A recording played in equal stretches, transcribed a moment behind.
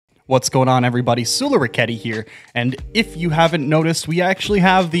What's going on, everybody? Suolaraketti here, and if you haven't noticed, we actually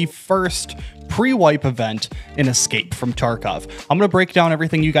have the first pre-wipe event in Escape from Tarkov. I'm going to break down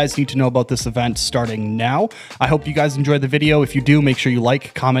everything you guys need to know about this event starting now. I hope you guys enjoyed the video. If you do, make sure you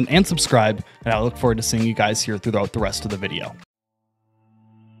like, comment, and subscribe, and I look forward to seeing you guys here throughout the rest of the video.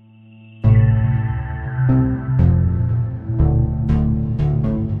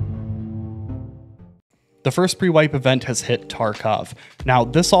 The first pre-wipe event has hit Tarkov. Now,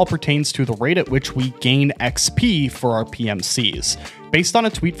 this all pertains to the rate at which we gain XP for our PMCs. Based on a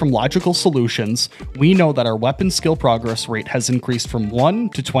tweet from Logical Solutions, we know that our weapon skill progress rate has increased from 1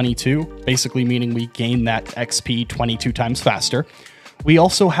 to 22, basically meaning we gain that XP 22 times faster. We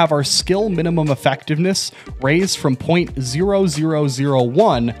also have our skill minimum effectiveness raised from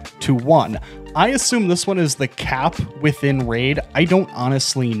 0.0001 to 1. I assume this one is the cap within raid. I don't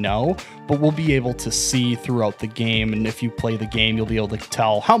honestly know, but we'll be able to see throughout the game, and if you play the game, you'll be able to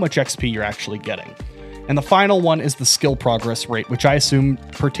tell how much XP you're actually getting. And the final one is the skill progress rate, which I assume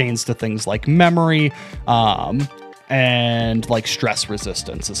pertains to things like memory and like stress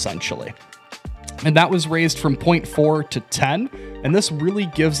resistance, essentially. And that was raised from 0.4 to 10. And this really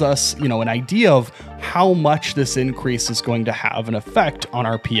gives us, an idea of how much this increase is going to have an effect on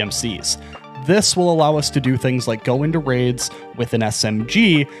our PMCs. This will allow us to do things like go into raids with an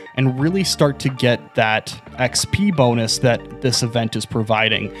SMG and really start to get that XP bonus that this event is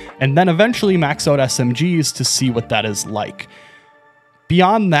providing, and then eventually max out SMGs to see what that is like.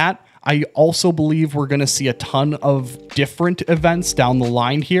 Beyond that, I also believe we're going to see a ton of different events down the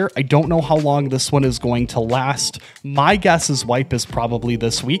line here. I don't know how long this one is going to last. My guess is wipe is probably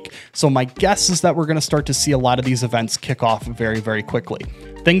this week. So my guess is that we're going to start to see a lot of these events kick off very, very quickly.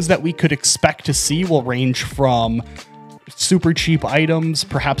 Things that we could expect to see will range from super cheap items,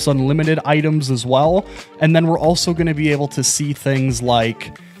 perhaps unlimited items as well. And then we're also going to be able to see things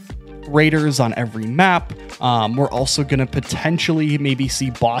like raiders on every map. We're also going to potentially maybe see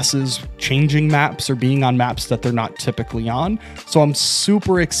bosses changing maps or being on maps that they're not typically on. So I'm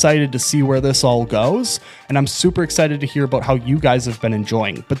super excited to see where this all goes, and I'm super excited to hear about how you guys have been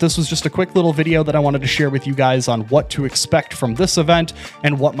enjoying. But this was just a quick little video that I wanted to share with you guys on what to expect from this event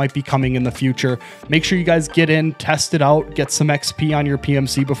and what might be coming in the future. Make sure you guys get in, test it out, get some XP on your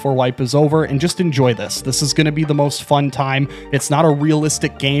PMC before wipe is over, and just enjoy this. This is going to be the most fun time. It's not a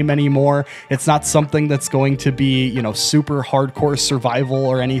realistic game anymore. It's not something that's going to be, super hardcore survival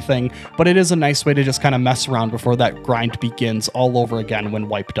or anything, but it is a nice way to just kind of mess around before that grind begins all over again when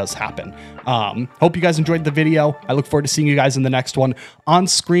wipe does happen. Hope you guys enjoyed the video. I look forward to seeing you guys in the next one. On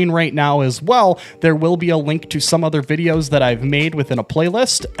screen right now as well, there will be a link to some other videos that I've made within a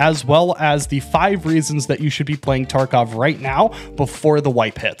playlist, as well as the 5 reasons that you should be playing Tarkov right now before the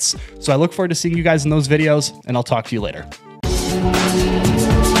wipe hits. So I look forward to seeing you guys in those videos, and I'll talk to you later.